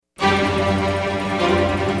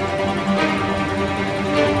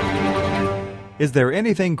Is there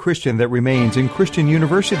anything Christian that remains in Christian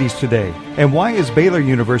universities today? And why is Baylor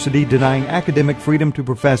University denying academic freedom to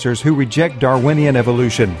professors who reject Darwinian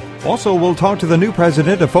evolution? Also, we'll talk to the new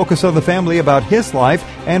president of Focus on the Family about his life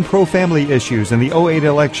and pro-family issues in the '08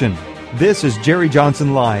 election. This is Jerry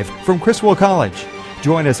Johnson Live from Criswell College.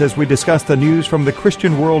 Join us as we discuss the news from the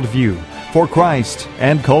Christian worldview for Christ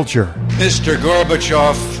and culture. Mr.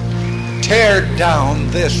 Gorbachev, tear down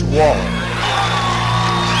this wall.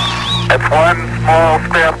 It's one small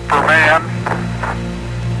step for man,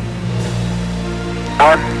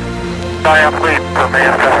 one giant leap for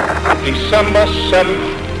mankind. December 7th,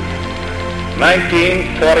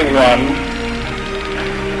 1941,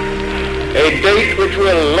 a date which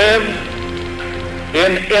will live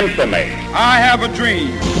in infamy. I have a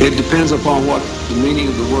dream. It depends upon what the meaning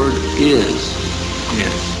of the word is.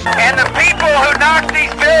 Yes. And the people who knock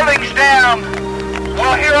these buildings down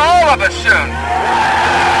will hear all of us soon.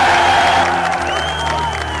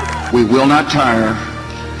 We will not tire,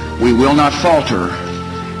 we will not falter,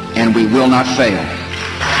 and we will not fail.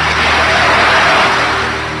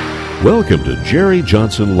 Welcome to Jerry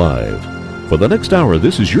Johnson Live. For the next hour,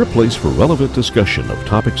 this is your place for relevant discussion of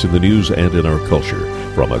topics in the news and in our culture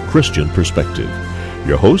from a Christian perspective.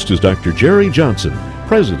 Your host is Dr. Jerry Johnson,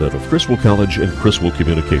 president of Criswell College and Criswell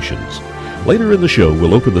Communications. Later in the show,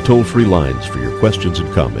 we'll open the toll-free lines for your questions and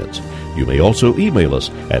comments. You may also email us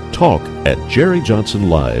at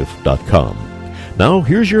talk@jerryjohnsonlive.com. Now,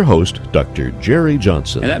 here's your host, Dr. Jerry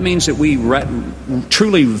Johnson. And that means that we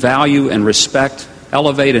truly value and respect,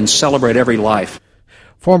 elevate, and celebrate every life.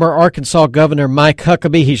 Former Arkansas Governor Mike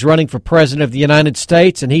Huckabee, he's running for President of the United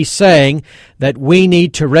States, and he's saying that we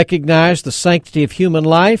need to recognize the sanctity of human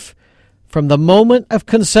life from the moment of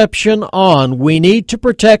conception on. We need to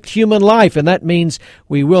protect human life, and that means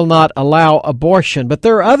we will not allow abortion. But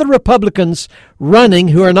there are other Republicans running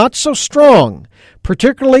who are not so strong,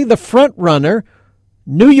 particularly the front runner,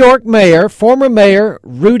 New York Mayor, former Mayor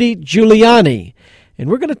Rudy Giuliani. And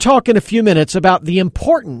we're going to talk in a few minutes about the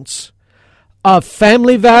importance of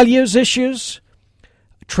family values issues,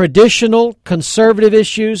 traditional conservative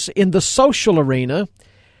issues in the social arena,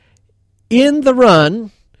 in the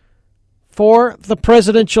run for the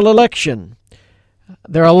presidential election.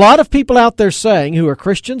 There are a lot of people out there saying, who are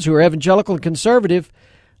Christians, who are evangelical and conservative,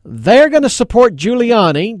 they're going to support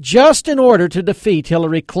Giuliani just in order to defeat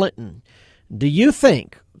Hillary Clinton. Do you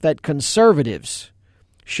think that conservatives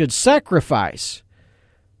should sacrifice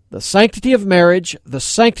the sanctity of marriage, the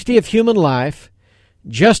sanctity of human life,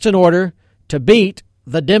 just in order to beat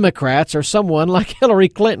the Democrats or someone like Hillary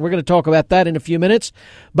Clinton? We're going to talk about that in a few minutes.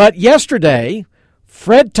 But yesterday,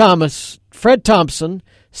 Fred Thompson,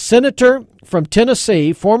 senator from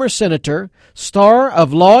Tennessee, former senator, star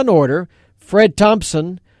of Law and Order, Fred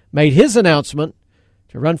Thompson, made his announcement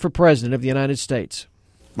to run for president of the United States.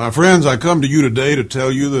 My friends, I come to you today to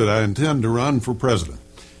tell you that I intend to run for president.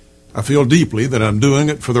 I feel deeply that I'm doing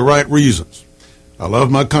it for the right reasons. I love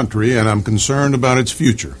my country and I'm concerned about its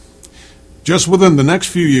future. Just within the next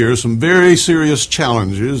few years, some very serious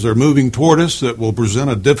challenges are moving toward us that will present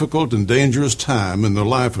a difficult and dangerous time in the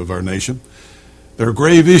life of our nation. There are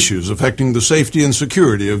grave issues affecting the safety and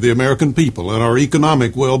security of the American people and our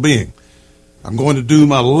economic well-being. I'm going to do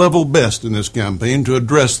my level best in this campaign to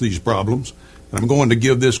address these problems, and I'm going to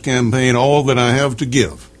give this campaign all that I have to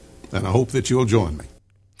give, and I hope that you'll join me.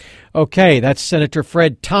 Okay, that's Senator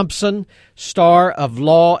Fred Thompson, star of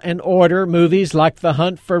Law and Order movies like The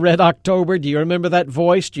Hunt for Red October. Do you remember that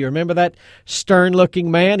voice? Do you remember that stern-looking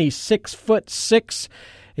man? He's 6'6".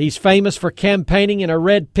 He's famous for campaigning in a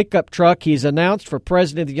red pickup truck. He's announced for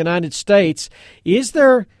President of the United States. Is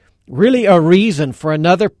there really a reason for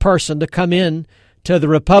another person to come in to the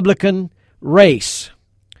Republican race?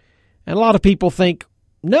 And a lot of people think,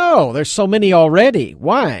 no, there's so many already.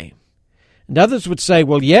 Why? And others would say,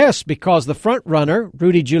 well, yes, because the front runner,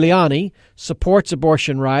 Rudy Giuliani, supports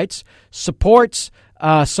abortion rights, supports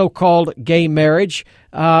so-called gay marriage.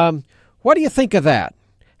 What do you think of that?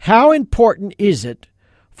 How important is it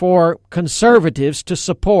for conservatives to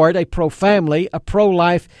support a pro-family, a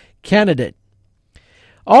pro-life candidate?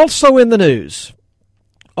 Also in the news,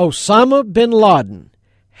 Osama bin Laden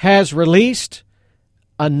has released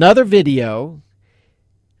another video.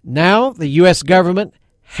 Now the U.S. government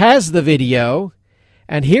has the video,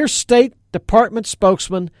 and here's State Department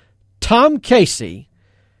spokesman Tom Casey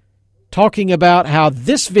talking about how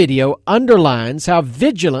this video underlines how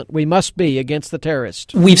vigilant we must be against the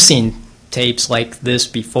terrorists. We've seen tapes like this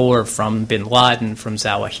before from bin Laden, from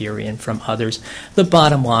Zawahiri, and from others. The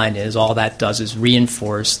bottom line is all that does is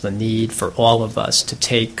reinforce the need for all of us to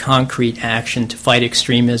take concrete action to fight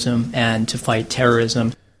extremism and to fight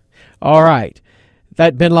terrorism. All right.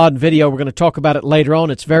 that bin Laden video. We're going to talk about it later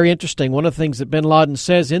on. It's very interesting. One of the things that bin Laden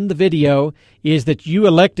says in the video is that you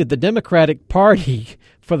elected the Democratic Party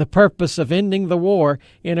for the purpose of ending the war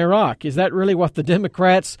in Iraq. Is that really what the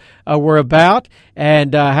Democrats were about?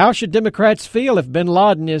 And how should Democrats feel if bin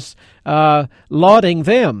Laden is lauding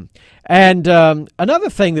them? And another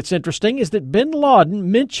thing that's interesting is that bin Laden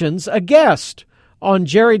mentions a guest on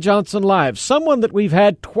Jerry Johnson Live, someone that we've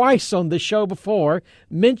had twice on this show before,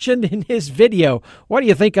 mentioned in his video. What do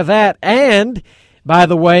you think of that? And, by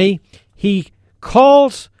the way, he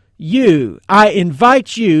calls you, I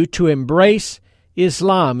invite you to embrace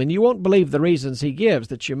Islam. And you won't believe the reasons he gives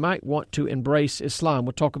that you might want to embrace Islam.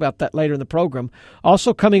 We'll talk about that later in the program.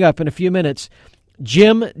 Also coming up in a few minutes,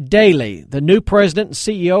 Jim Daly, the new president and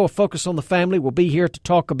CEO of Focus on the Family, will be here to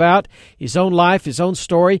talk about his own life, his own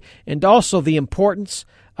story, and also the importance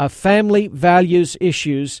of family values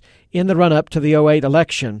issues in the run-up to the 2008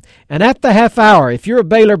 election. And at the half hour, if you're a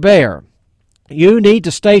Baylor Bear, you need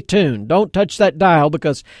to stay tuned. Don't touch that dial,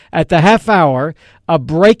 because at the half hour, a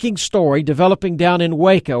breaking story developing down in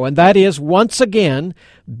Waco, and that is, once again,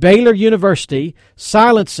 Baylor University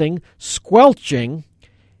silencing, squelching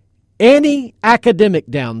any academic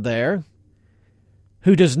down there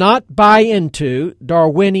who does not buy into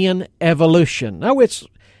Darwinian evolution. Now, it's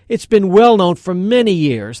been well known for many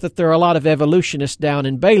years that there are a lot of evolutionists down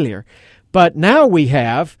in Baylor, but now we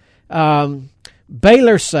have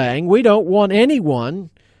Baylor saying we don't want anyone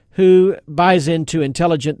who buys into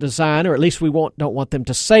intelligent design, or at least we don't want them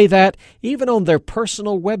to say that. Even on their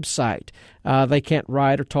personal website, they can't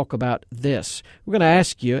write or talk about this. We're going to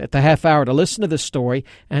ask you at the half hour to listen to this story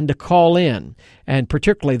and to call in, and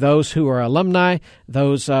particularly those who are alumni,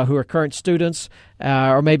 those who are current students,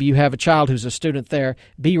 or maybe you have a child who's a student there.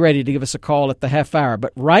 Be ready to give us a call at the half hour.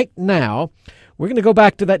 But right now, we're going to go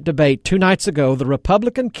back to that debate 2 nights ago, the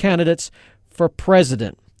Republican candidates for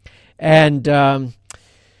president. And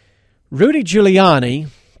Rudy Giuliani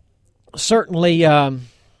certainly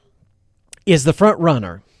is the front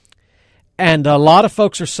runner. And a lot of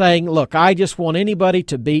folks are saying, look, I just want anybody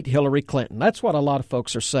to beat Hillary Clinton. That's what a lot of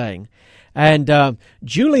folks are saying. And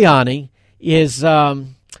Giuliani is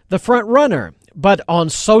the front runner. But on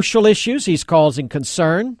social issues, he's causing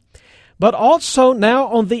concern. But also now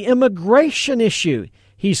on the immigration issue,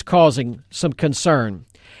 he's causing some concern.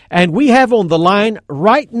 And we have on the line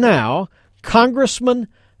right now Congressman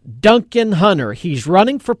Duncan Hunter. He's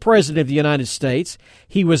running for president of the United States.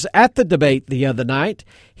 He was at the debate the other night.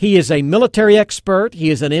 He is a military expert. He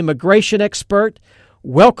is an immigration expert.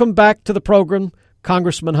 Welcome back to the program,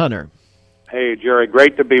 Congressman Hunter. Hey, Jerry,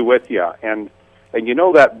 great to be with you. And you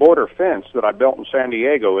know, that border fence that I built in San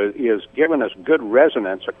Diego is giving us good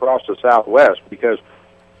resonance across the Southwest, because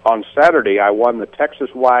on Saturday I won the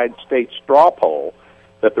Texas-wide state straw poll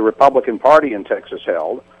that the Republican Party in Texas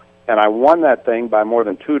held, and I won that thing by more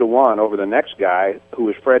than 2-1 over the next guy, who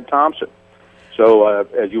was Fred Thompson. So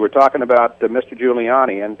as you were talking about Mr.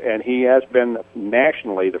 Giuliani, and he has been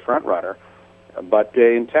nationally the front runner, but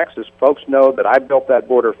in Texas, folks know that I built that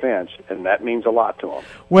border fence, and that means a lot to them.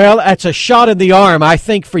 Well, that's a shot in the arm, I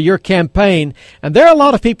think, for your campaign. And there are a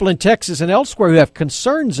lot of people in Texas and elsewhere who have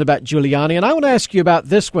concerns about Giuliani. And I want to ask you about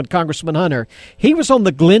this one, Congressman Hunter. He was on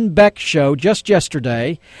the Glenn Beck show just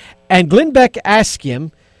yesterday, and Glenn Beck asked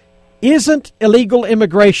him, isn't illegal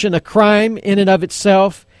immigration a crime in and of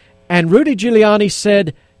itself? And Rudy Giuliani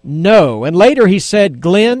said no. And later he said,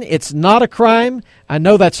 Glenn, it's not a crime. I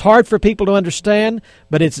know that's hard for people to understand,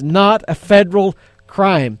 but it's not a federal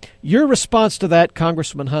crime. Your response to that,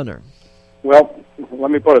 Congressman Hunter? Well, let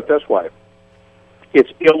me put it this way. It's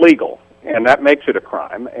illegal, and that makes it a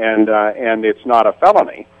crime, and it's not a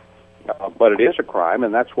felony, but it is a crime,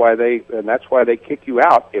 and that's why they kick you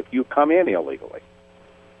out if you come in illegally.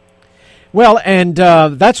 Well, and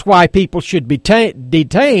that's why people should be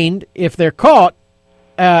detained if they're caught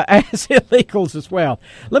as illegals as well.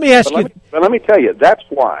 Let me ask you... Let me tell you, that's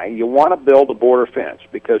why you want to build a border fence,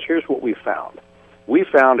 because here's what we found. We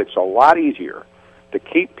found it's a lot easier to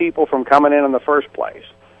keep people from coming in the first place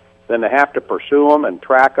than to have to pursue them and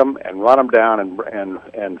track them and run them down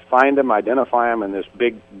and find them, identify them in this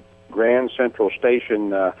big Grand Central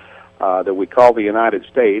Station that we call the United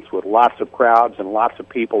States, with lots of crowds and lots of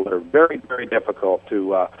people that are very, very difficult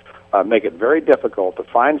to make it very difficult to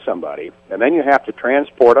find somebody. And then you have to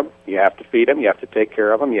transport them, you have to feed them, you have to take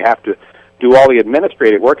care of them, you have to do all the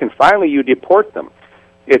administrative work, and finally you deport them.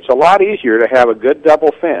 It's a lot easier to have a good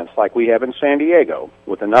double fence like we have in San Diego,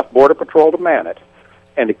 with enough Border Patrol to man it,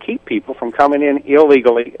 and to keep people from coming in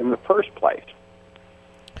illegally in the first place.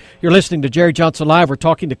 You're listening to Jerry Johnson Live. We're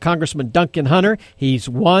talking to Congressman Duncan Hunter. He's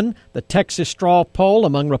won the Texas straw poll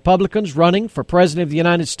among Republicans running for President of the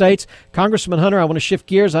United States. Congressman Hunter, I want to shift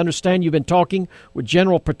gears. I understand you've been talking with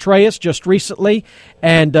General Petraeus just recently,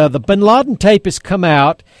 and the Bin Laden tape has come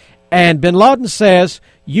out, and Bin Laden says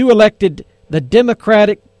you elected the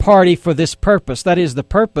Democratic Party for this purpose. That is the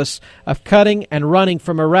purpose of cutting and running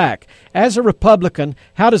from Iraq. As a Republican,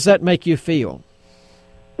 how does that make you feel?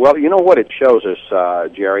 Well, you know what it shows us,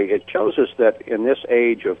 Jerry? It shows us that in this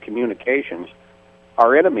age of communications,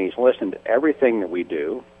 our enemies listen to everything that we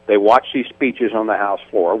do. They watch these speeches on the House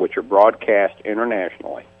floor, which are broadcast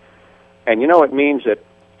internationally. And, you know, it means that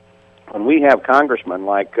when we have congressmen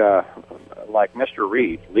like Mr.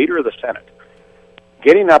 Reid, leader of the Senate,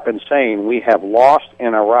 getting up and saying we have lost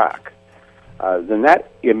in Iraq, then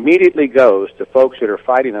that immediately goes to folks that are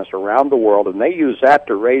fighting us around the world, and they use that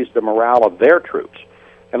to raise the morale of their troops.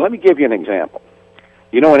 And let me give you an example.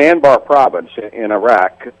 You know, in Anbar province in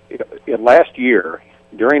Iraq, last year,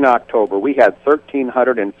 during October, we had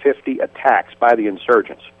 1,350 attacks by the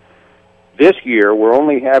insurgents. This year, we're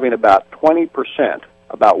only having about 20%,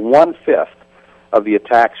 about one-fifth of the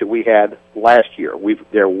attacks that we had last year.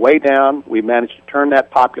 They're way down. We managed to turn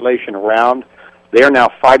that population around. They are now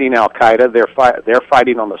fighting Al-Qaeda. They're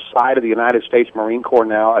fighting on the side of the United States Marine Corps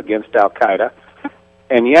now against Al-Qaeda.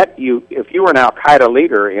 And yet, if you were an Al-Qaeda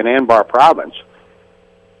leader in Anbar province,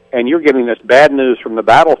 and you're getting this bad news from the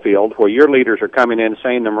battlefield where your leaders are coming in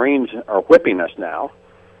saying the Marines are whipping us now,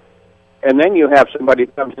 and then you have somebody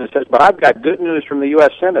who comes in and says, but I've got good news from the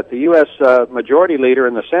U.S. Senate. The U.S. Majority Leader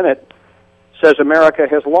in the Senate says America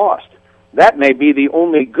has lost. That may be the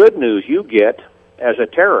only good news you get as a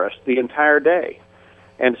terrorist the entire day.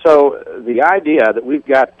 And so the idea that we've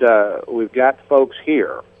got folks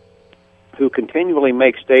here who continually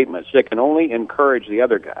make statements that can only encourage the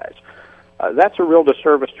other guys, that's a real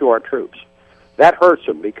disservice to our troops. That hurts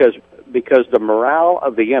them because the morale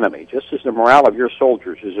of the enemy, just as the morale of your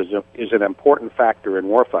soldiers is an important factor in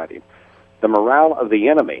warfighting, the morale of the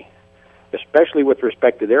enemy, especially with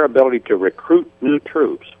respect to their ability to recruit new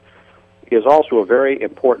troops, is also a very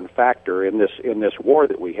important factor in this war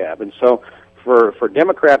that we have. And so for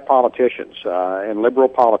Democrat politicians and liberal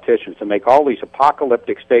politicians to make all these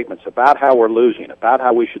apocalyptic statements about how we're losing, about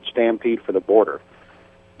how we should stampede for the border,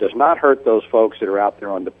 does not hurt those folks that are out there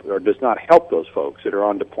or does not help those folks that are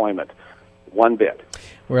on deployment one bit.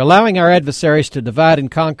 We're allowing our adversaries to divide and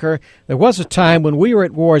conquer. There was a time when we were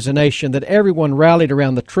at war as a nation that everyone rallied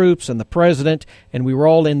around the troops and the president, and we were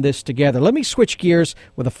all in this together. Let me switch gears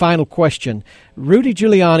with a final question. Rudy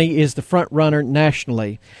Giuliani is the front runner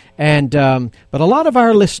nationally, but a lot of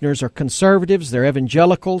our listeners are conservatives, they're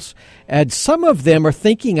evangelicals, and some of them are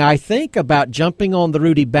thinking, I think, about jumping on the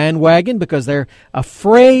Rudy bandwagon because they're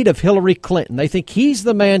afraid of Hillary Clinton. They think he's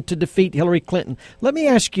the man to defeat Hillary Clinton. Let me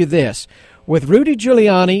ask you this. With Rudy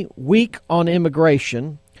Giuliani weak on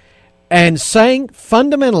immigration and saying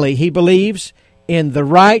fundamentally he believes in the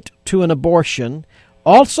right to an abortion,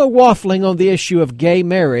 also waffling on the issue of gay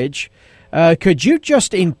marriage, could you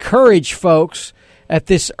just encourage folks at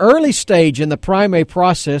this early stage in the primary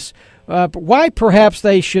process why perhaps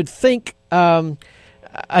they should think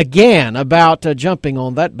again about jumping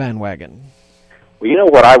on that bandwagon? Well, you know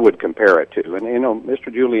what I would compare it to, and you know, Mr.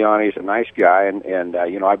 Giuliani's a nice guy, and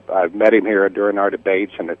you know, I've met him here during our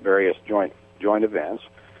debates and at various joint events,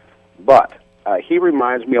 but he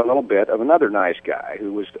reminds me a little bit of another nice guy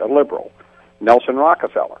who was a liberal, Nelson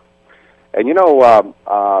Rockefeller. And you know,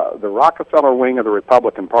 the Rockefeller wing of the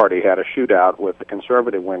Republican Party had a shootout with the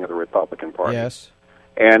conservative wing of the Republican Party. Yes.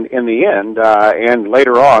 And in the end, and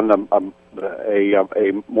later on,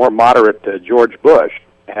 a more moderate George Bush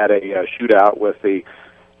had a shootout with the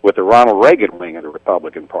Ronald Reagan wing of the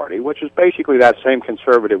Republican Party, which is basically that same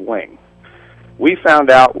conservative wing. We found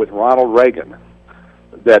out with Ronald Reagan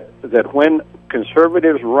that when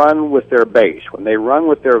conservatives run with their base, when they run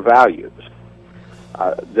with their values,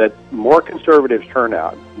 that more conservatives turn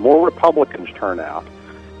out, more Republicans turn out,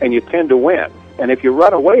 and you tend to win. And if you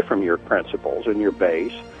run away from your principles and your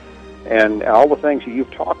base and all the things that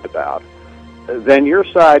you've talked about, then your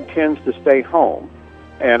side tends to stay home.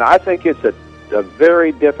 And I think it's a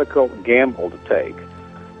very difficult gamble to take,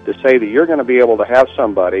 to say that you're going to be able to have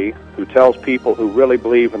somebody who tells people who really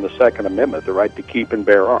believe in the Second Amendment, the right to keep and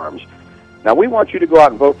bear arms. Now, we want you to go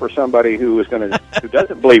out and vote for somebody who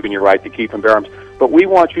doesn't believe in your right to keep and bear arms, but we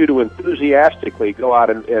want you to enthusiastically go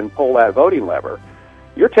out and pull that voting lever.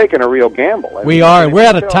 You're taking a real gamble. We are, and we're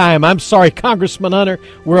out of time. I'm sorry, Congressman Hunter.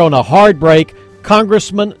 We're on a hard break.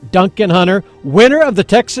 Congressman Duncan Hunter, winner of the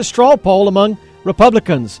Texas straw poll among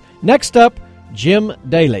Republicans. Next up, Jim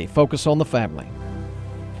Daly, Focus on the Family.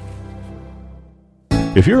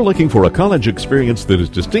 If you're looking for a college experience that is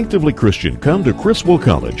distinctively Christian, come to Criswell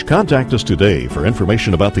College. Contact us today for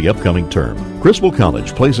information about the upcoming term. Criswell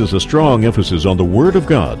College places a strong emphasis on the Word of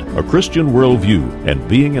God, a Christian worldview, and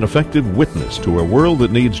being an effective witness to a world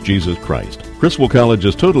that needs Jesus Christ. Criswell College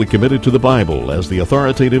is totally committed to the Bible as the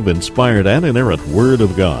authoritative, inspired, and inerrant Word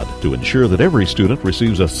of God to ensure that every student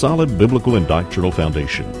receives a solid biblical and doctrinal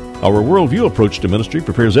foundation. Our worldview approach to ministry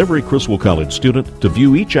prepares every Criswell College student to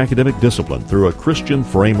view each academic discipline through a Christian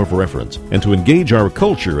frame of reference and to engage our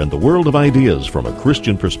culture and the world of ideas from a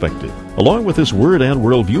Christian perspective. Along with this word and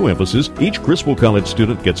worldview emphasis, each Criswell College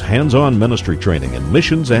student gets hands-on ministry training in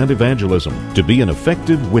missions and evangelism to be an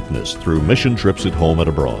effective witness through mission trips at home and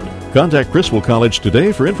abroad. Contact Criswell College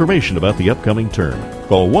today for information about the upcoming term.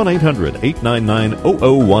 Call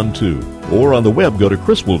 1-800-899-0012 or on the web go to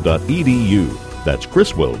criswell.edu. That's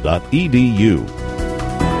criswell.edu.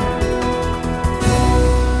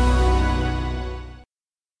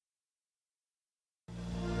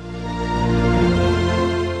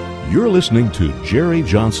 You're listening to Jerry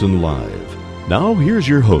Johnson Live. Now here's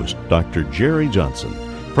your host, Dr. Jerry Johnson,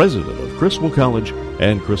 president of Criswell College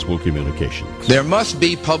and Criswell Communications. There must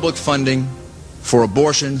be public funding for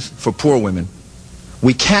abortions for poor women.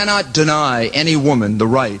 We cannot deny any woman the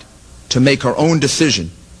right to make her own decision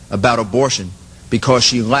about abortion because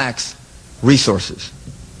she lacks resources.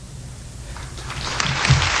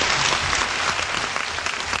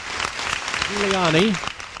 Giuliani,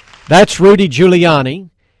 that's Rudy Giuliani,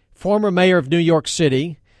 former mayor of New York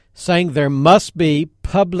City, saying there must be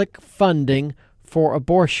public funding for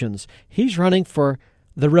abortions. He's running for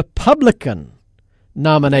the Republican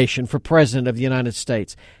nomination for President of the United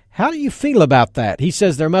States. How do you feel about that? He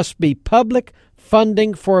says there must be public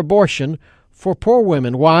funding for abortion for poor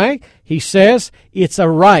women. Why? He says it's a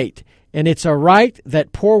right, and it's a right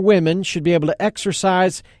that poor women should be able to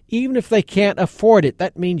exercise even if they can't afford it.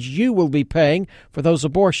 That means you will be paying for those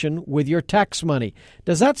abortions with your tax money.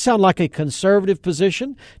 Does that sound like a conservative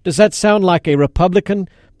position? Does that sound like a Republican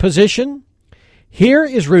position? Here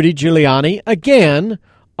is Rudy Giuliani again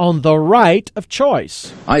on the right of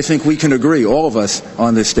choice. I think we can agree, all of us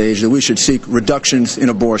on this stage, that we should seek reductions in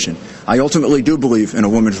abortion. I ultimately do believe in a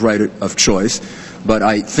woman's right of choice, but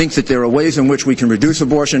I think that there are ways in which we can reduce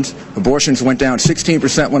abortions. Abortions went down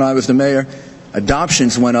 16% when I was the mayor.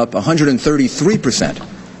 Adoptions went up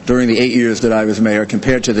 133% during the 8 years that I was mayor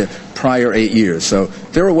compared to the prior 8 years. So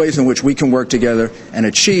there are ways in which we can work together and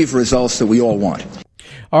achieve results that we all want.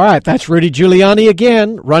 All right, that's Rudy Giuliani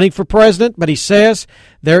again, running for president, but he says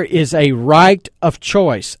there is a right of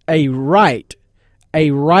choice, a right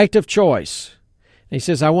of choice. And he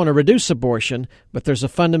says, I want to reduce abortion, but there's a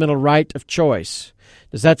fundamental right of choice.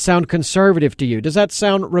 Does that sound conservative to you? Does that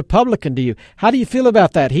sound Republican to you? How do you feel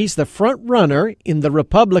about that? He's the front runner in the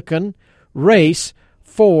Republican race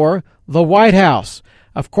for the White House.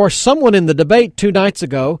 Of course, someone in the debate 2 nights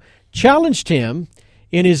ago challenged him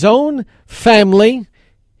in his own family,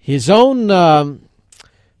 his own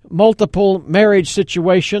multiple marriage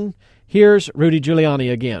situation. Here's Rudy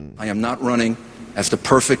Giuliani again. I am not running as the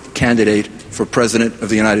perfect candidate for President of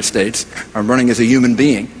the United States. I'm running as a human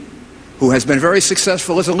being who has been very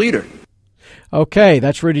successful as a leader. Okay,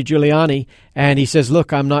 that's Rudy Giuliani. And he says,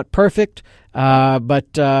 look, I'm not perfect,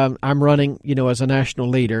 but I'm running, as a national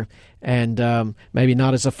leader and maybe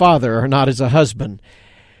not as a father or not as a husband.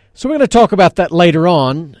 So we're going to talk about that later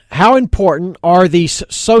on. How important are these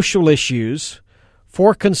social issues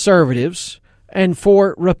for conservatives and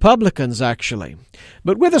for Republicans, actually?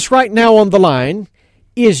 But with us right now on the line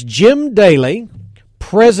is Jim Daly,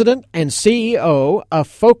 President and CEO of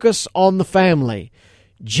Focus on the Family.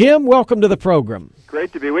 Jim, welcome to the program.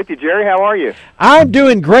 Great to be with you, Jerry. How are you? I'm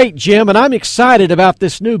doing great, Jim, and I'm excited about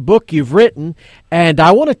this new book you've written, and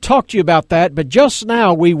I want to talk to you about that. But just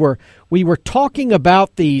now we were talking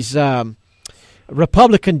about these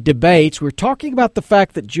Republican debates. We're talking about the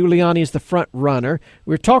fact that Giuliani is the front runner.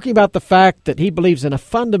 We're talking about the fact that he believes in a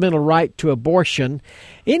fundamental right to abortion.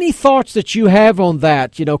 Any thoughts that you have on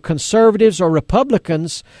that? Conservatives or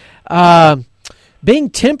Republicans being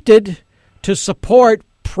tempted to support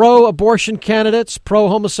pro-abortion candidates,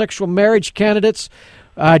 pro-homosexual marriage candidates,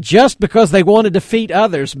 just because they want to defeat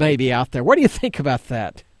others maybe out there. What do you think about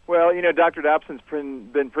that? Well, Dr. Dobson's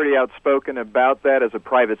been pretty outspoken about that as a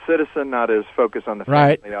private citizen, not as Focus on the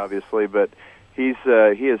Family, obviously, but he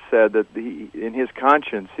has said that in his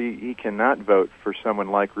conscience he cannot vote for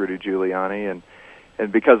someone like Rudy Giuliani,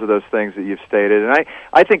 and because of those things that you've stated. And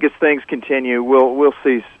I think as things continue, we'll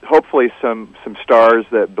see hopefully some stars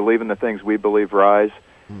that believe in the things we believe rise,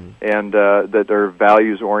 and that are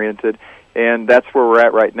values oriented. And that's where we're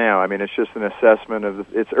at right now. I mean, it's just an assessment of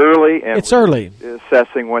it's early, and it's early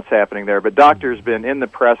assessing what's happening there. But Doctor's been in the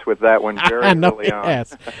press with that one very early on.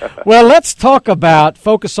 Well, let's talk about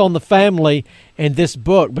Focus on the Family and this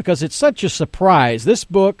book, because it's such a surprise. This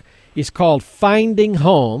book is called Finding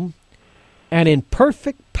Home, An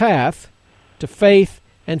Imperfect Path to Faith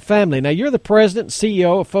and Family. Now, you're the president and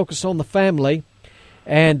CEO of Focus on the Family,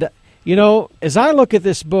 and, you know, as I look at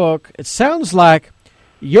this book, it sounds like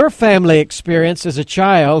your family experience as a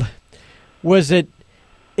child was an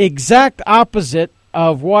exact opposite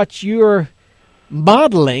of what you're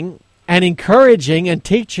modeling and encouraging and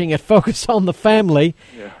teaching at Focus on the Family.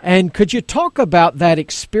 Yeah. And could you talk about that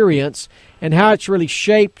experience and how it's really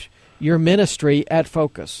shaped your ministry at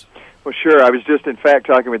Focus? Well, sure. I was just, in fact,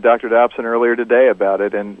 talking with Dr. Dobson earlier today about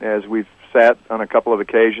it, and as we've sat on a couple of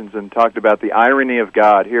occasions and talked about the irony of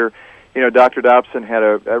God here. You know, Dr. Dobson had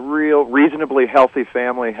a real, reasonably healthy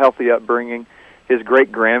family, healthy upbringing. His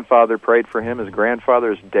great-grandfather prayed for him. His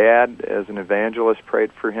grandfather's dad, as an evangelist,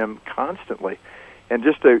 prayed for him constantly. And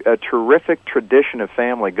just a terrific tradition of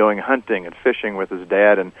family, going hunting and fishing with his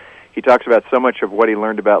dad. And he talks about so much of what he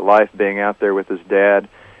learned about life being out there with his dad.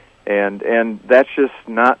 And that's just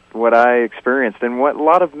not what I experienced, and what a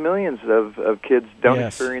lot of millions of kids don't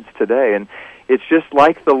experience today. And it's just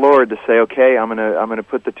like the Lord to say, okay, I'm gonna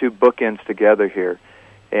put the two bookends together here.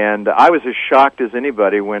 And I was as shocked as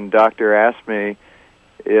anybody when Doctor asked me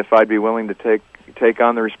if I'd be willing to take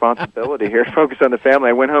on the responsibility here, Focus on the Family.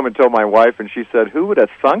 I went home and told my wife, and she said, "Who would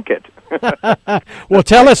have thunk it?" Well,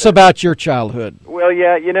 tell us about your childhood. Well,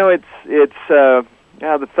 yeah, you know, it's the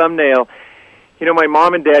thumbnail. You know, my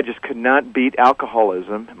mom and dad just could not beat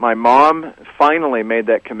alcoholism. My mom finally made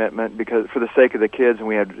that commitment because for the sake of the kids, and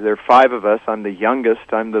there are 5 of us. I'm the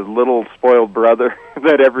youngest. I'm the little spoiled brother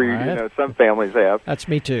that some families have. That's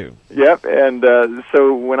me too. Yep. And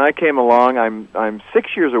so when I came along, I'm 6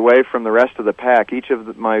 years away from the rest of the pack. Each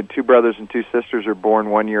of my 2 brothers and 2 sisters are born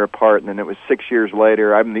 1 year apart, and then it was 6 years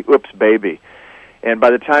later. I'm the oops baby. And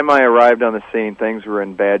by the time I arrived on the scene, things were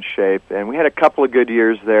in bad shape. And we had a couple of good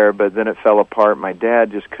years there, but then it fell apart. My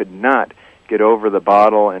dad just could not get over the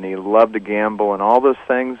bottle, and he loved to gamble and all those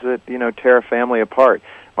things that, tear a family apart.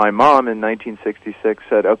 My mom in 1966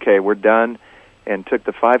 said, okay, we're done, and took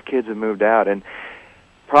the 5 kids and moved out. And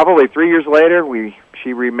probably 3 years later,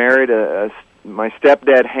 she remarried my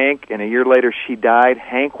stepdad, Hank, and a year later she died.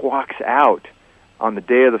 Hank walks out on the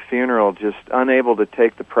day of the funeral, just unable to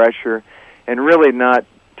take the pressure, and really not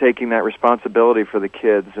taking that responsibility for the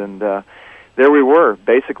kids. And there we were,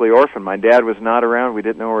 basically orphaned. My dad was not around. We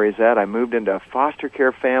didn't know where he's at. I moved into a foster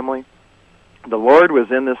care family. The Lord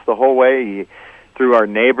was in this the whole way. Through our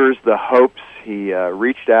neighbors, the Hopes, he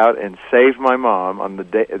reached out and saved my mom on the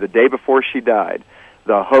day before she died.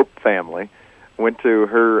 The Hope family went to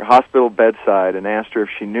her hospital bedside and asked her if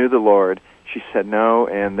she knew the Lord. She said no,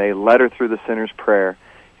 and they led her through the sinner's prayer,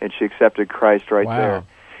 and she accepted Christ right there.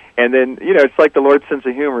 And then, it's like the Lord's sense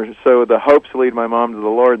of humor. So the Hopes lead my mom to the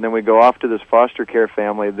Lord, and then we go off to this foster care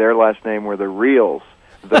family. Their last name were the Reals,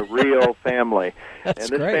 the Real family. That's and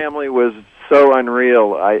this great. family was so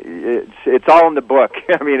unreal. It's all in the book.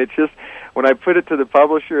 I mean, it's just, when I put it to the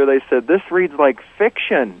publisher, they said, this reads like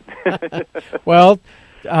fiction. Well,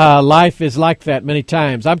 life is like that many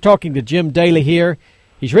times. I'm talking to Jim Daly here.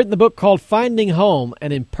 He's written the book called Finding Home,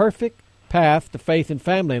 An Imperfect Path to Faith and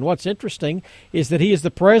Family. And what's interesting is that he is the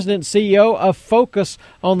president and CEO of Focus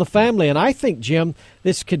on the Family. And I think, Jim,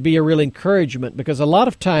 this could be a real encouragement, because a lot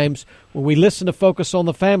of times when we listen to Focus on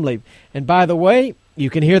the Family, and by the way, you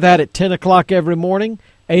can hear that at 10 o'clock every morning,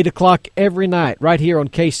 8 o'clock every night, right here on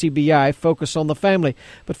KCBI, Focus on the Family.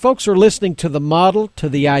 But folks are listening to the model, to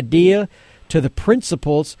the idea, to the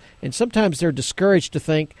principles, and sometimes they're discouraged to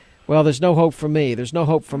think, well, there's no hope for me, there's no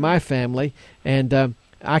hope for my family, and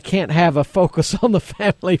I can't have a Focus on the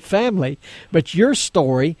family. But your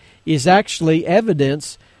story is actually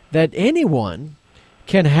evidence that anyone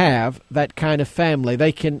can have that kind of family.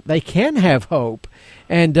 They can have hope.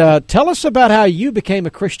 And tell us about how you became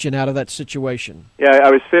a Christian out of that situation. Yeah,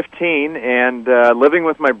 I was 15 and living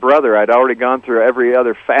with my brother. I'd already gone through every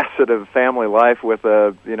other facet of family life with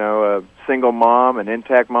a single mom, an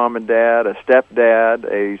intact mom and dad, a stepdad,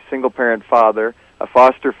 a single-parent father, a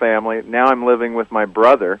foster family. Now I'm living with my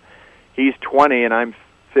brother. He's 20 and I'm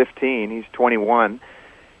 15. He's 21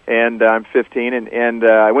 and I'm 15. And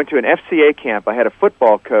I went to an FCA camp. I had a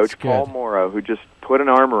football coach, Paul Morrow, who just put an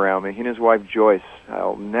arm around me. He and his wife, Joyce.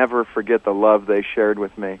 I'll never forget the love they shared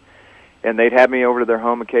with me. And they'd have me over to their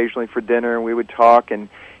home occasionally for dinner, and we would talk. And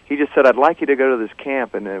he just said, I'd like you to go to this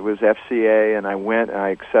camp. And it was FCA, and I went, and I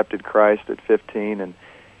accepted Christ at 15. And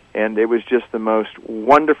And it was just the most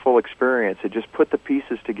wonderful experience. It just put the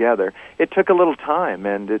pieces together. It took a little time,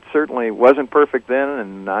 and it certainly wasn't perfect then,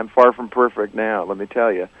 and I'm far from perfect now, let me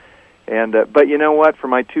tell you. And but you know what? For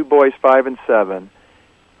my two boys, 5 and 7,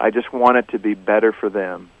 I just want it to be better for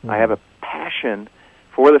them. I have a passion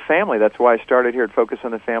for the family. That's why I started here at Focus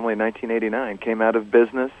on the Family in 1989. Came out of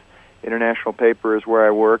business. International Paper is where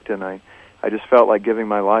I worked, and I just felt like giving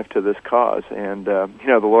my life to this cause, and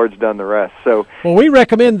the Lord's done the rest. So, well, we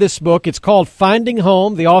recommend this book. It's called Finding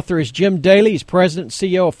Home. The author is Jim Daly. He's president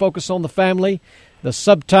and CEO of Focus on the Family. The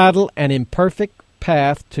subtitle, An Imperfect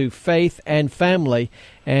Path to Faith and Family.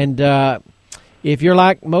 And if you're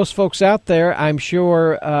like most folks out there, I'm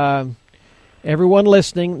sure everyone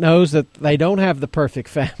listening knows that they don't have the perfect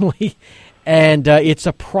family, and it's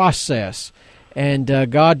a process. And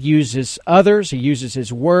God uses others. He uses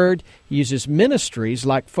His Word. He uses ministries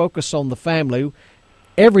like Focus on the Family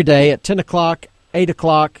every day at 10 o'clock, 8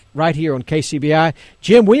 o'clock, right here on KCBI.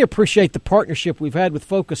 Jim, we appreciate the partnership we've had with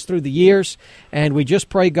Focus through the years, and we just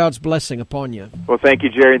pray God's blessing upon you. Well, thank you,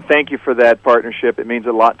 Jerry, and thank you for that partnership. It means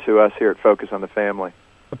a lot to us here at Focus on the Family.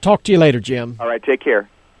 I'll talk to you later, Jim. All right, take care.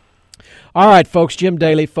 All right, folks, Jim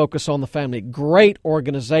Daly, Focus on the Family. Great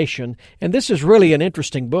organization, and this is really an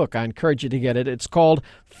interesting book. I encourage you to get it. It's called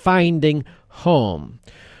Finding Home.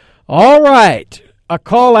 All right, a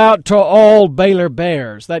call out to all Baylor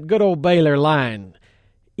Bears, that good old Baylor line.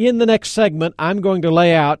 In the next segment, I'm going to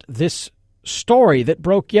lay out this story that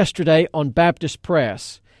broke yesterday on Baptist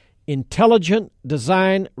Press. Intelligent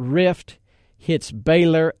Design Rift hits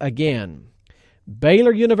Baylor again.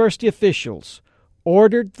 Baylor University officials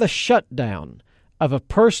ordered the shutdown of a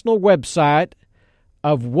personal website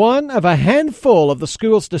of one of a handful of the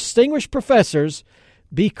school's distinguished professors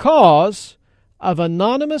because of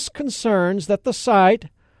anonymous concerns that the site,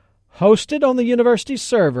 hosted on the university's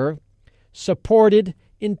server, supported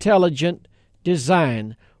intelligent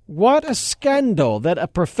design. What a scandal that a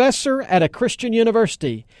professor at a Christian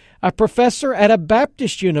university, a professor at a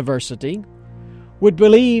Baptist university, would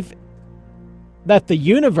believe that the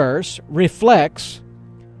universe reflects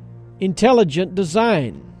intelligent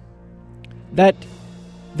design, that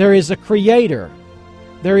there is a creator,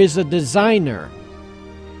 there is a designer.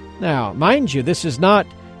 Now, mind you, this is not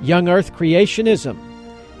young earth creationism.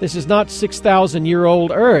 This is not 6,000-year-old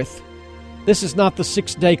earth. This is not the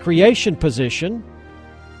six-day creation position.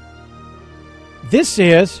 This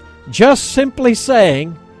is just simply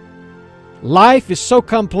saying life is so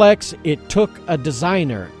complex it took a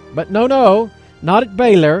designer. But no, not at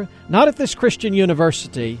Baylor, not at this Christian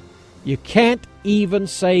university. You can't even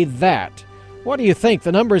say that. What do you think?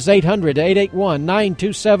 The number is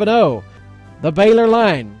 800-881-9270. The Baylor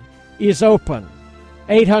line is open.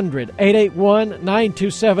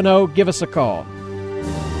 800-881-9270. Give us a call.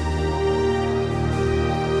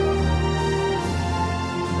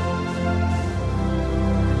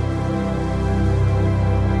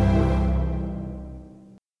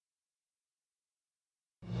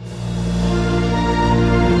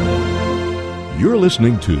 You're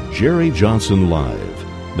listening to Jerry Johnson Live.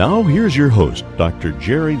 Now here's your host, Dr.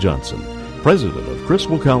 Jerry Johnson, president of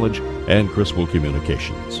Criswell College and Criswell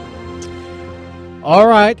Communications. All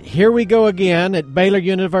right, here we go again at Baylor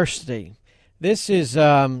University. This is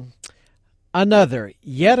yet another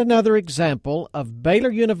example of Baylor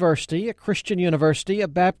University, a Christian university, a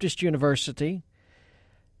Baptist university,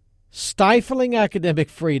 stifling academic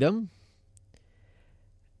freedom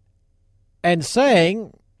and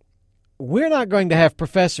saying, we're not going to have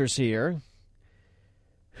professors here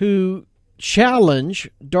who challenge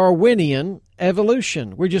Darwinian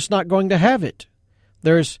evolution. We're just not going to have it.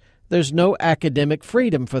 There's no academic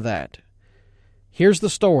freedom for that. Here's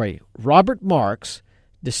the story. Robert Marks,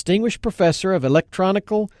 distinguished professor of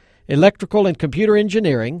electrical and computer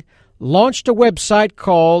engineering, launched a website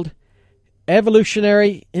called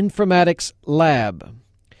Evolutionary Informatics Lab.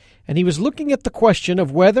 And he was looking at the question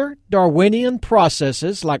of whether Darwinian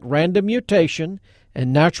processes like random mutation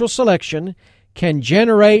and natural selection can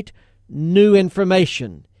generate new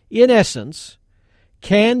information. In essence,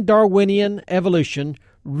 can Darwinian evolution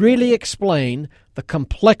really explain the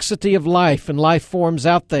complexity of life and life forms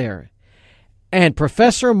out there? And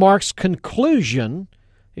Professor Mark's conclusion,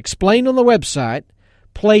 explained on the website,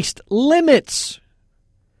 placed limits.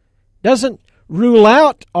 Doesn't rule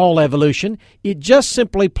out all evolution. It just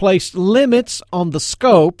simply placed limits on the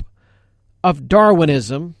scope of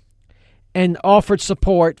Darwinism and offered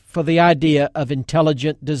support for the idea of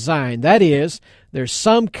intelligent design. That is, there's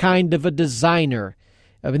some kind of a designer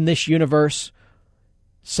in this universe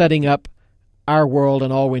setting up our world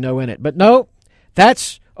and all we know in it. But no,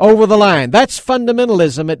 that's over the line. That's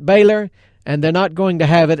fundamentalism at Baylor. and they're not going to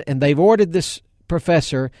have it, and they've ordered this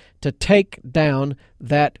professor to take down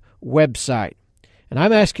that website. And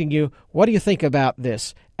I'm asking you, what do you think about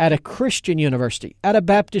this? At a Christian university, at a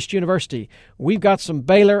Baptist university, we've got some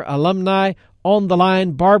Baylor alumni on the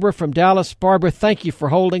line. Barbara from Dallas. Barbara, thank you for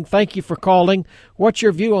holding. Thank you for calling. What's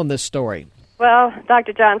your view on this story? Well,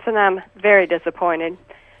 Dr. Johnson, I'm very disappointed.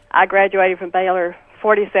 I graduated from Baylor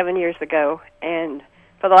 47 years ago, and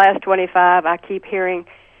for the last 25, I keep hearing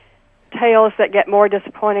tales that get more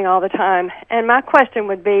disappointing all the time. And my question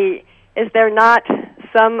would be, is there not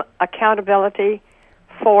some accountability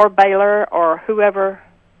for Baylor or whoever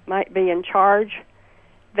might be in charge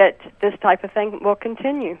that this type of thing will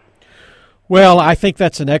continue? Well, I think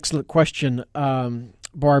that's an excellent question,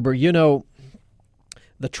 Barbara. You know,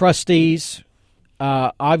 the trustees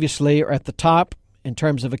obviously are at the top in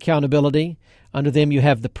terms of accountability. Under them you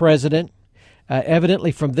have the president.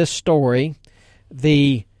 Evidently from this story,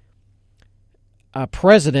 the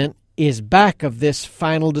president is back of this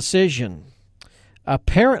final decision.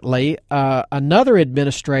 Apparently, another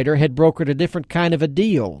administrator had brokered a different kind of a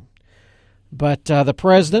deal. But the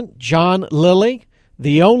president, John Lilly,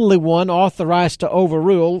 the only one authorized to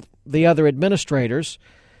overrule the other administrators,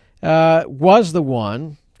 was the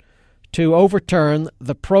one to overturn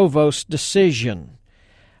the provost's decision.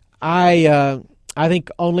 I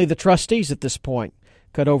think only the trustees at this point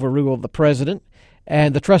could overrule the president,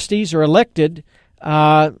 and the trustees are elected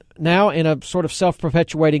now in a sort of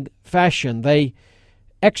self-perpetuating fashion. They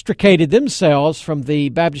extricated themselves from the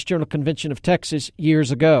Baptist General Convention of Texas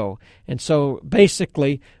years ago, and so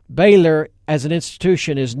basically Baylor as an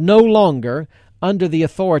institution is no longer under the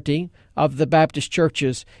authority of the Baptist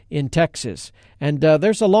churches in Texas. And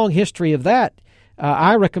there's a long history of that.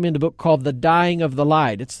 I recommend a book called The Dying of the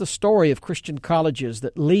Light. It's the story of Christian colleges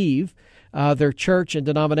that leave their church and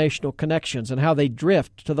denominational connections and how they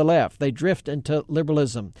drift to the left. They drift into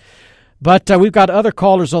liberalism. But we've got other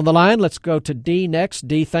callers on the line. Let's go to Dee next.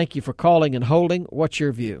 Dee, thank you for calling and holding. What's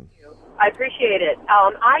your view? I appreciate it.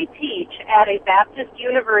 I teach at a Baptist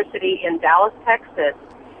university in Dallas, Texas,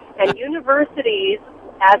 and universities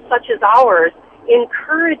such as ours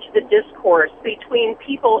encourage the discourse between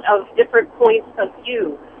people of different points of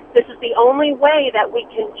view. This is the only way that we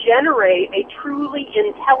can generate a truly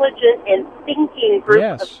intelligent and thinking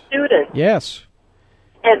group of students. Yes.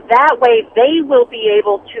 And that way they will be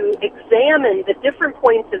able to examine the different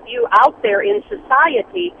points of view out there in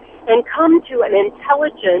society and come to an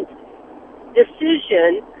intelligent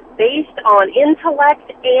decision based on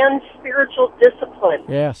intellect and spiritual discipline.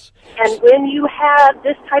 Yes. And when you have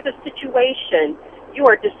this type of situation, you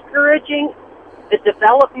are discouraging the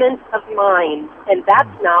development of mind, and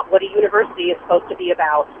that's not what a university is supposed to be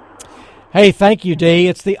about. Hey, thank you, Dee.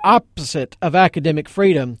 It's the opposite of academic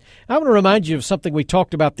freedom. I want to remind you of something we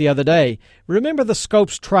talked about the other day. Remember the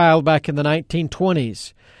Scopes trial back in the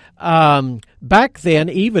 1920s? Back then,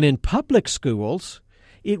 even in public schools,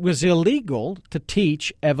 it was illegal to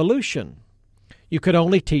teach evolution. You could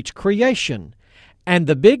only teach creation. And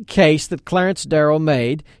the big case that Clarence Darrow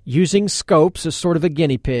made, using Scopes as sort of a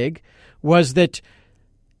guinea pig, was that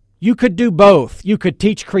you could do both. You could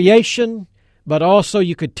teach creation, but also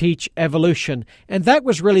you could teach evolution. And that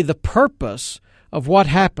was really the purpose of what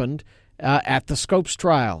happened at the Scopes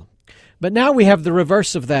trial. But now we have the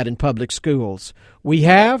reverse of that in public schools. We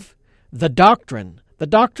have the doctrine. The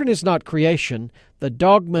doctrine is not creation. The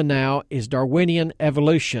dogma now is Darwinian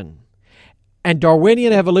evolution. And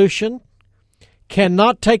Darwinian evolution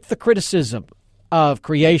cannot take the criticism of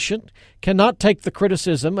creation, cannot take the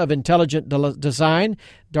criticism of intelligent design.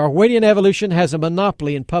 Darwinian evolution has a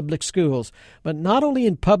monopoly in public schools, but not only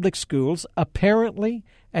in public schools, apparently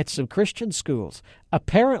at some Christian schools,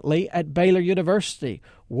 apparently at Baylor University.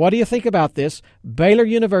 What do you think about this? Baylor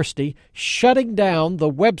University shutting down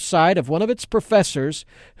the website of one of its professors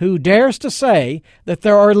who dares to say that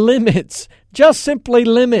there are limits, just simply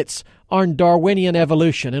limits, on Darwinian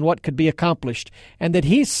evolution and what could be accomplished, and that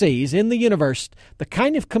he sees in the universe the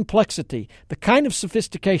kind of complexity, the kind of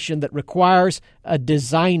sophistication that requires a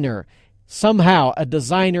designer. Somehow a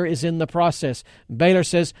designer is in the process. Baylor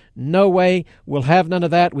says, no way, we'll have none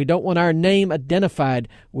of that. We don't want our name identified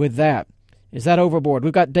with that. Is that overboard?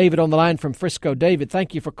 We've got David on the line from Frisco. David,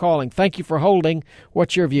 thank you for calling. Thank you for holding.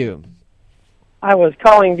 What's your view? I was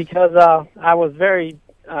calling because I was very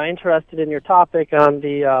interested in your topic on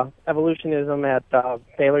the evolutionism at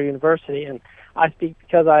Baylor University, and I speak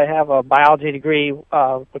because I have a biology degree,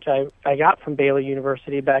 which I got from Baylor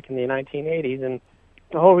University back in the 1980s, and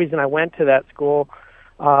the whole reason I went to that school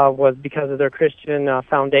was because of their Christian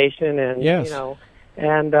foundation, and yes.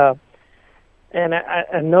 and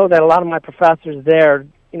I know that a lot of my professors there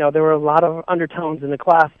there were a lot of undertones in the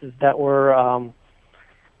classes that were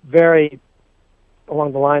very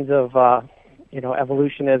along the lines of,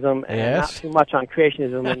 evolutionism and not too much on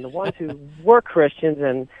creationism. And the ones who were Christians,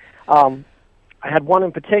 and I had one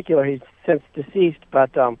in particular, he's since deceased,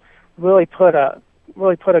 but really put a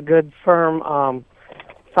good, firm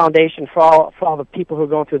foundation for all the people who are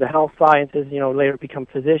going through the health sciences, later become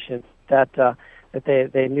physicians, that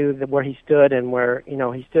they knew that where he stood and where,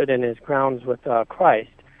 he stood in his grounds with Christ.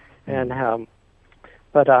 And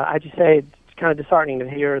but I just say it's kind of disheartening to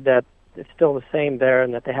hear that it's still the same there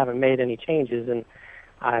and that they haven't made any changes. And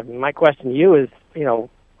my question to you is,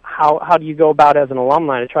 how do you go about as an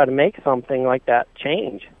alumni to try to make something like that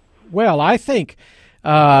change? Well, I think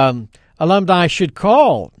alumni should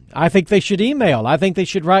call. I think they should email. I think they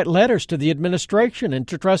should write letters to the administration and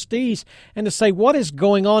to trustees and to say, what is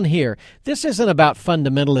going on here? This isn't about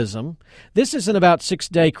fundamentalism. This isn't about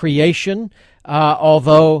six-day creation,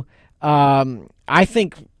 although I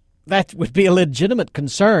think that would be a legitimate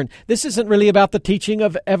concern. This isn't really about the teaching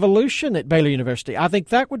of evolution at Baylor University. I think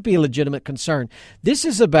that would be a legitimate concern. This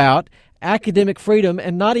is about academic freedom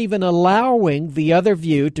and not even allowing the other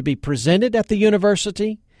view to be presented at the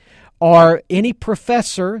university or any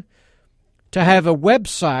professor to have a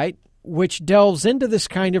website which delves into this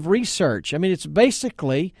kind of research. I mean, it's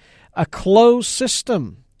basically a closed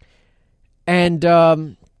system. And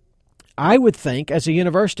I would think, as a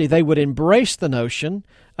university, they would embrace the notion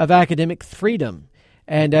of academic freedom.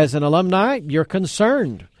 And as an alumni, you're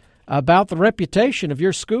concerned about the reputation of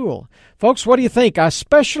your school. Folks, what do you think? I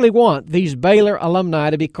especially want these Baylor alumni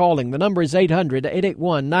to be calling. The number is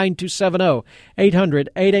 800-881-9270,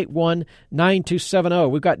 800-881-9270.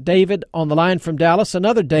 We've got David on the line from Dallas.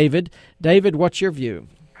 Another David. David, what's your view?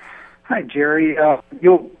 Hi, Jerry.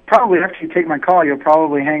 You'll probably, after you take my call, you'll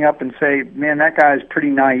probably hang up and say, man, that guy's pretty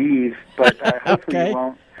naive, but hopefully you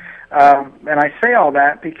won't. And I say all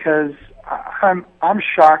that because I'm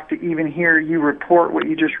shocked to even hear you report what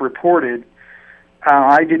you just reported.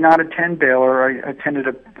 I did not attend Baylor. I attended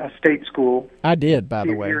a state school. I did, by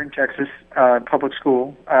the way. Here in Texas, public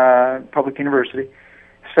school, public university.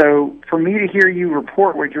 So for me to hear you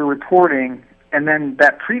report what you're reporting, and then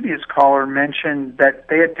that previous caller mentioned that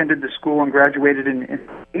they attended the school and graduated in the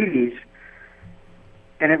 80s,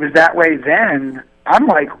 and it was that way then, I'm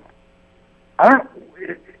like,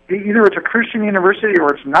 either it's a Christian university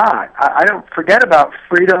or it's not. I don't forget about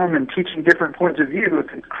freedom and teaching different points of view.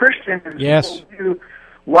 If it's Christian, yes.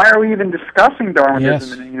 Why are we even discussing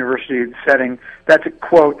Darwinism in a university setting that's,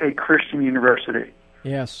 quote, a Christian university?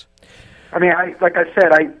 Yes. I mean, like I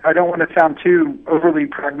said, I don't want to sound too overly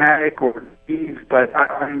pragmatic or naive, but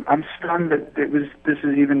I'm stunned that this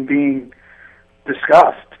is even being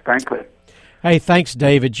discussed, frankly. Hey, thanks,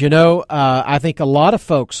 David. I think a lot of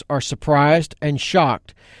folks are surprised and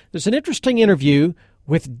shocked. There's an interesting interview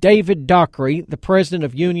with David Dockery, the president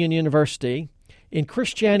of Union University, in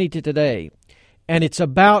Christianity Today, and it's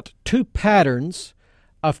about two patterns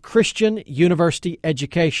of Christian university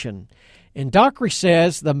education. And Dockery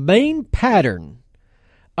says the main pattern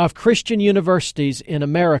of Christian universities in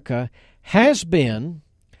America has been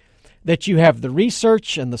that you have the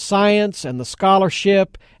research and the science and the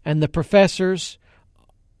scholarship and the professors,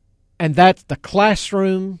 and that's the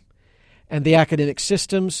classroom and the academic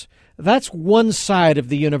systems. That's one side of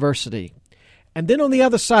the university. And then on the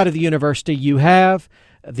other side of the university, you have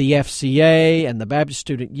the FCA and the Baptist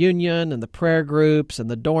Student Union and the prayer groups and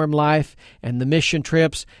the dorm life and the mission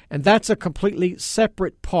trips, and that's a completely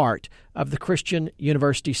separate part of the Christian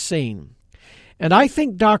university scene. And I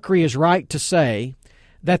think Dockery is right to say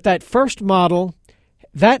that first model,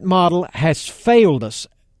 that model has failed us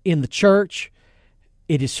in the church.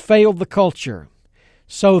 It has failed the culture,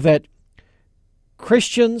 so that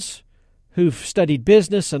Christians who've studied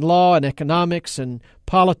business and law and economics and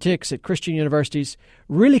politics at Christian universities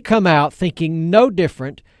really come out thinking no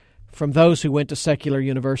different from those who went to secular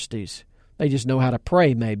universities. They just know how to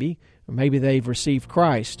pray, maybe, or maybe they've received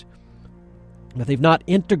Christ, but they've not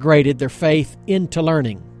integrated their faith into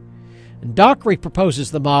learning. And Dockery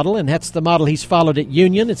proposes the model, and that's the model he's followed at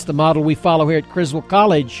Union. It's the model we follow here at Criswell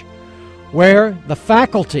College, where the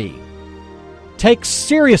faculty takes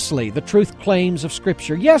seriously the truth claims of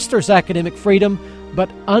Scripture. Yes, there's academic freedom, but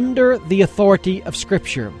under the authority of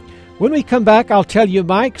Scripture. When we come back, I'll tell you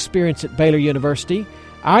my experience at Baylor University.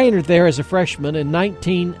 I entered there as a freshman in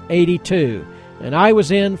 1982, and I was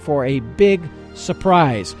in for a big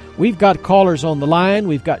surprise. We've got callers on the line.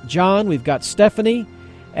 We've got John. We've got Stephanie.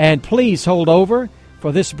 And please hold over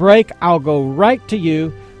for this break. I'll go right to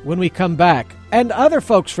you when we come back. And other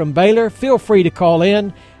folks from Baylor, feel free to call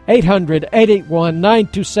in,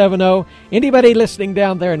 800-881-9270. Anybody listening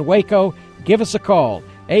down there in Waco, give us a call.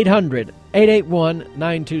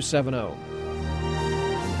 800-881-9270.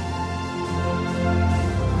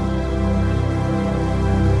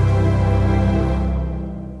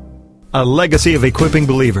 A legacy of equipping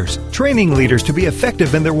believers, training leaders to be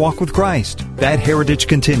effective in their walk with Christ. That heritage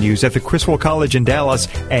continues at the Criswell College in Dallas,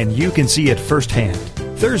 and you can see it firsthand.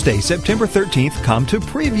 Thursday, September 13th, come to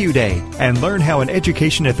Preview Day and learn how an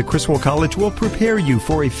education at the Criswell College will prepare you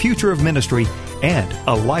for a future of ministry and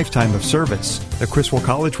a lifetime of service. The Criswell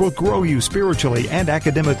College will grow you spiritually and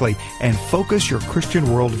academically and focus your Christian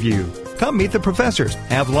worldview. Come meet the professors,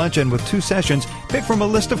 have lunch, and with 2 sessions, pick from a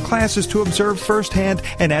list of classes to observe firsthand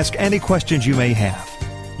and ask any questions you may have.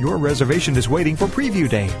 Your reservation is waiting for Preview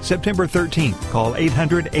Day, September 13th. Call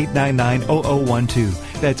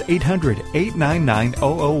 800-899-0012. That's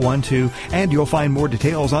 800-899-0012, and you'll find more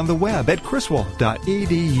details on the web at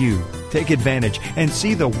criswell.edu. Take advantage and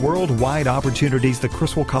see the worldwide opportunities the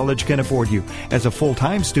Criswell College can afford you as a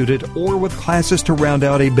full-time student or with classes to round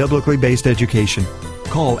out a biblically based education.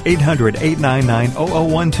 Call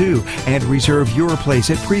 800-899-0012 and reserve your place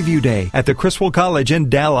at Preview Day at the Criswell College in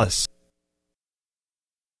Dallas.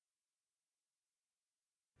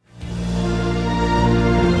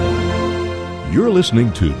 You're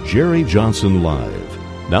listening to Jerry Johnson Live.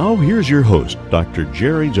 Now, here's your host, Dr.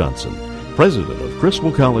 Jerry Johnson, president of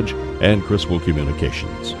Criswell College and Criswell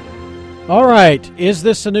Communications. All right. Is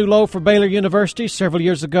this a new low for Baylor University? Several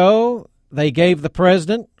years ago, they gave the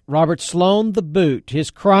president, Robert Sloan, the boot.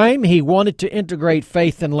 His crime, he wanted to integrate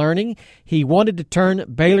faith and learning. He wanted to turn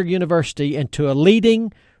Baylor University into a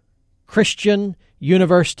leading Christian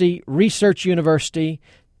university, research university,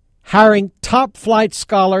 hiring top-flight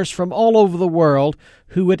scholars from all over the world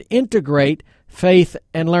who would integrate faith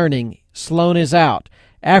and learning. Sloan is out.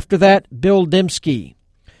 After that, Bill Dembski.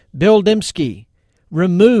 Bill Dembski,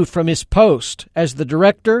 removed from his post as the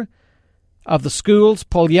director of the school's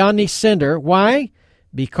Polanyi Center. Why?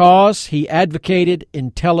 Because he advocated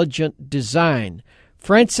intelligent design.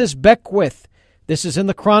 Francis Beckwith, this is in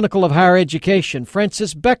the Chronicle of Higher Education.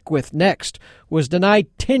 Francis Beckwith, next, was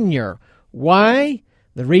denied tenure. Why?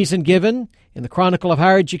 The reason given in the Chronicle of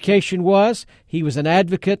Higher Education was he was an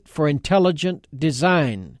advocate for intelligent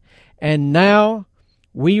design. And now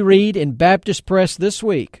we read in Baptist Press this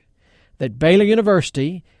week that Baylor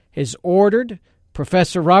University has ordered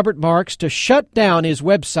Professor Robert Marks to shut down his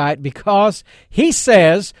website because he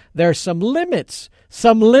says there are some limits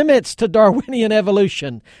to Darwinian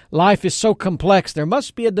evolution. Life is so complex. There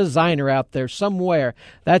must be a designer out there somewhere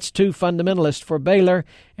that's too fundamentalist for Baylor,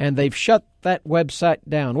 and they've shut that website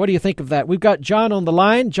down. What do you think of that? We've got John on the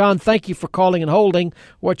line. John, thank you for calling and holding.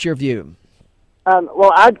 What's your view?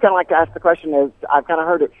 Well, I'd kind of like to ask the question is, I've kind of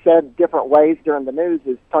heard it said different ways during the news,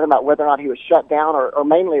 is talking about whether or not he was shut down, or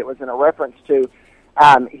mainly it was in a reference to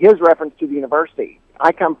his reference to the university.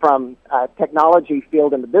 I come from a technology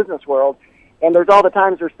field in the business world, and there's all the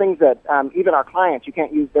times there's things that even our clients, you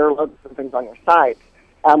can't use their logos and things on your site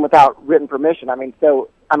without written permission.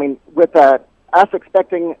 With us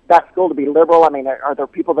expecting that school to be liberal, are there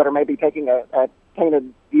people that are maybe taking a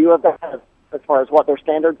tainted view of that as far as what their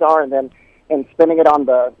standards are and spinning it on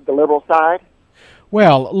the liberal side?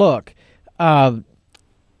 Well, look, I'm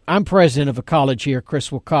president of a college here,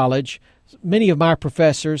 Criswell College. Many of my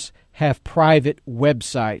professors have private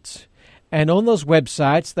websites. And on those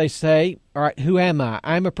websites, they say, all right, who am I?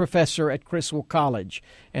 I'm a professor at Criswell College,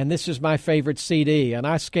 and this is my favorite CD, and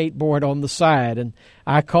I skateboard on the side, and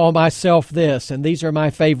I call myself this, and these are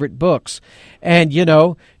my favorite books. And,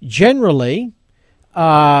 generally,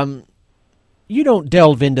 you don't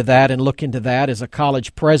delve into that and look into that as a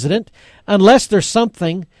college president unless there's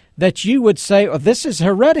something that you would say, oh, this is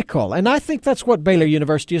heretical. And I think that's what Baylor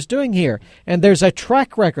University is doing here. And there's a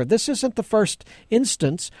track record. This isn't the first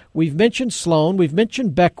instance. We've mentioned Sloan. We've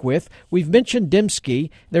mentioned Beckwith. We've mentioned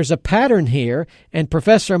Dembski. There's a pattern here. And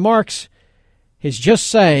Professor Marks is just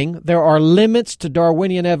saying there are limits to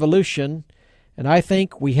Darwinian evolution. And I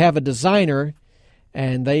think we have a designer,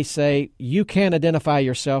 and they say you can identify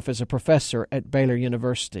yourself as a professor at Baylor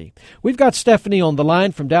University. We've got Stephanie on the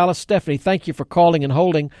line from Dallas. Stephanie, thank you for calling and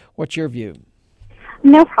holding. What's your view?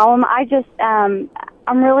 No problem.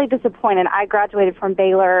 I'm really disappointed. I graduated from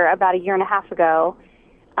Baylor about a year and a half ago,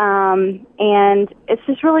 and it's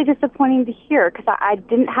just really disappointing to hear because I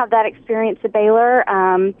didn't have that experience at Baylor.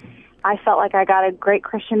 I felt like I got a great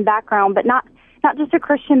Christian background, but not just a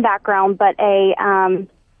Christian background, but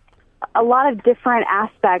a lot of different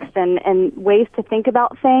aspects and ways to think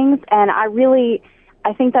about things, and I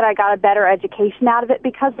think that I got a better education out of it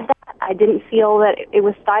because of that. I didn't feel that it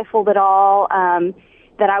was stifled at all.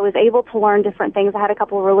 that I was able to learn different things. I had a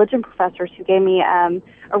couple of religion professors who gave me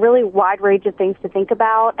a really wide range of things to think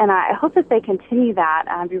about, and I hope that they continue that.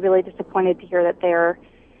 I'd be really disappointed to hear that they're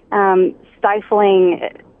stifling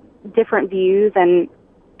different views and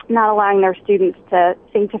not allowing their students to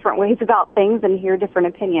think different ways about things and hear different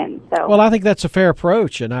opinions. So, well, I think that's a fair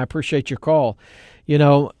approach, and I appreciate your call. You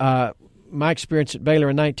know, my experience at Baylor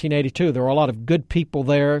in 1982, there were a lot of good people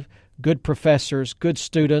there, good professors, good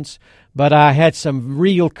students, but I had some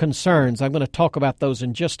real concerns. I'm going to talk about those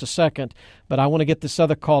in just a second, but I want to get this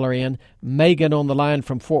other caller in, Megan on the line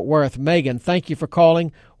from Fort Worth. Megan, thank you for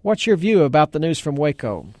calling. What's your view about the news from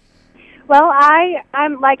Waco? Well,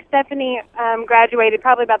 I'm like Stephanie, graduated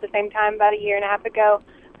probably about the same time, about a year and a half ago,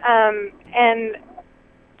 and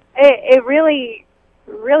it really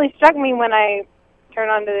struck me when I turned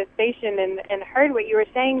onto the station and heard what you were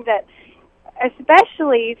saying, that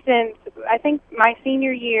especially since I think my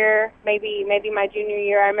senior year, maybe my junior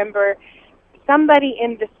year, I remember somebody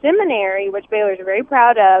in the seminary, which Baylor's very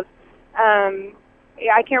proud of,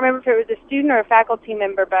 I can't remember if it was a student or a faculty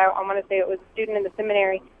member, but I want to say it was a student in the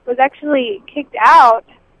seminary, was actually kicked out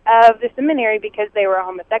of the seminary because they were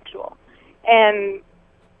homosexual. And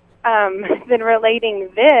then relating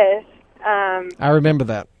this... I remember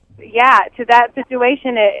that. Yeah, to that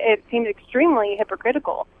situation, it seemed extremely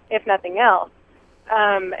hypocritical, if nothing else.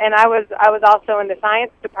 And I was also in the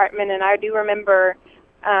science department, and I do remember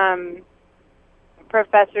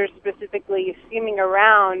professors specifically skimming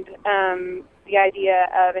around the idea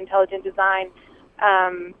of intelligent design.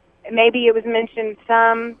 Maybe it was mentioned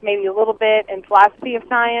some, maybe a little bit, in philosophy of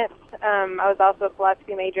science. I was also a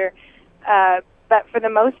philosophy major. But for the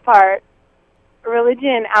most part,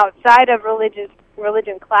 religion outside of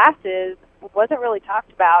religion classes wasn't really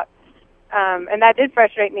talked about. And that did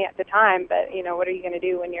frustrate me at the time, but, you know, what are you going to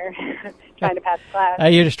do when you're trying to pass class?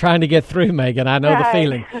 You're just trying to get through, Megan. I know the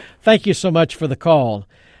feeling. Thank you so much for the call.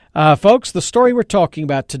 Folks, the story we're talking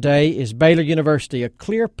about today is Baylor University, a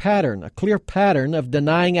clear pattern of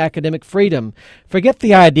denying academic freedom. Forget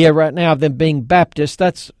the idea right now of them being Baptist.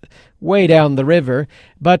 That's way down the river.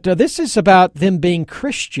 But this is about them being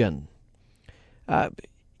Christian.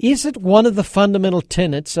 Is it one of the fundamental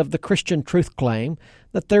tenets of the Christian truth claim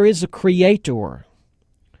that there is a creator?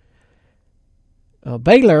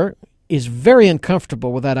 Baylor is very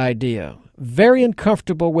uncomfortable with that idea, very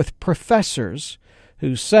uncomfortable with professors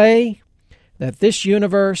who say that this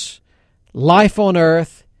universe, life on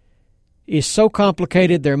earth, is so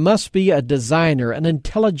complicated there must be a designer, an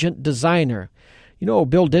intelligent designer. You know,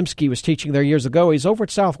 Bill Dembski was teaching there years ago. He's over at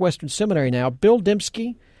Southwestern Seminary now. Bill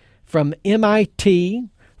Dembski from MIT,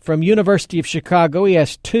 from University of Chicago. He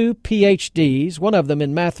has 2 PhDs, one of them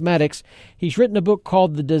in mathematics. He's written a book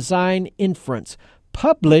called The Design Inference,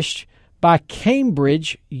 published by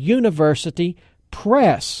Cambridge University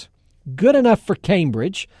Press. Good enough for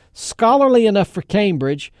Cambridge, scholarly enough for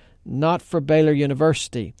Cambridge, not for Baylor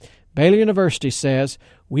University. Baylor University says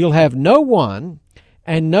we'll have no one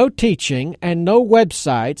and no teaching and no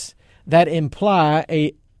websites that imply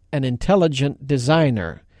an intelligent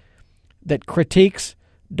designer that critiques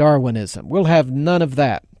Darwinism. We'll have none of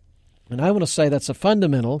that. And I want to say that's a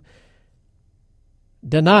fundamental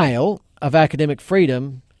denial of academic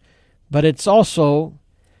freedom, but it's also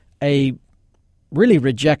a really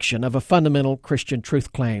rejection of a fundamental Christian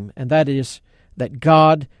truth claim, and that is that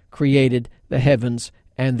God created the heavens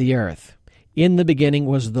and the earth. In the beginning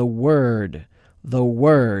was the Word. The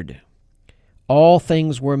Word. All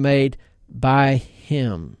things were made by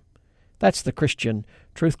Him. That's the Christian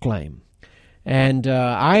truth claim. And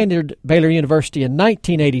I entered Baylor University in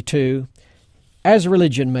 1982 as a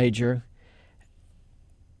religion major,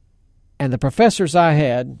 and the professors I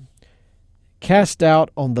had cast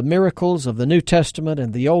doubt on the miracles of the New Testament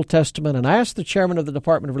and the Old Testament, and I asked the chairman of the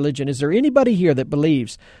Department of Religion, is there anybody here that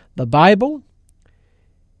believes the Bible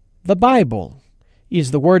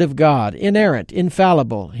is the Word of God, inerrant,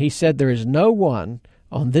 infallible? He said there is no one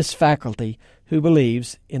on this faculty who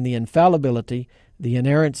believes in the infallibility, the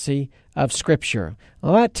inerrancy of Scripture.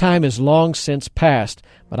 Well, that time is long since past,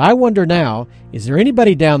 but I wonder now, is there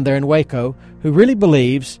anybody down there in Waco who really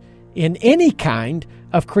believes in any kind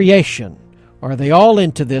of creation? Or are they all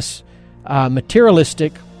into this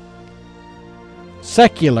materialistic,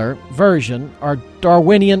 secular version or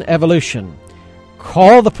Darwinian evolution?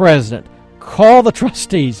 Call the president. Call the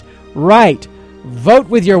trustees. Write. Vote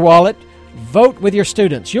with your wallet. Vote with your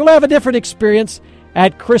students. You'll have a different experience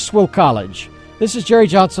at Criswell College. This is Jerry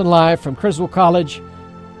Johnson live from Criswell College.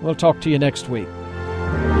 We'll talk to you next week.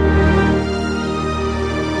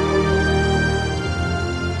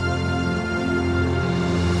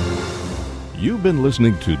 You've been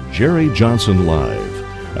listening to Jerry Johnson Live.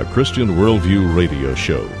 a Christian Worldview radio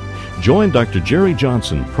show. Join Dr. Jerry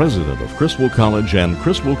Johnson, president of Criswell College and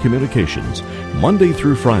Criswell Communications, Monday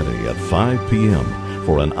through Friday at 5 p.m.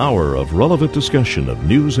 for an hour of relevant discussion of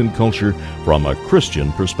news and culture from a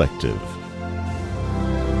Christian perspective.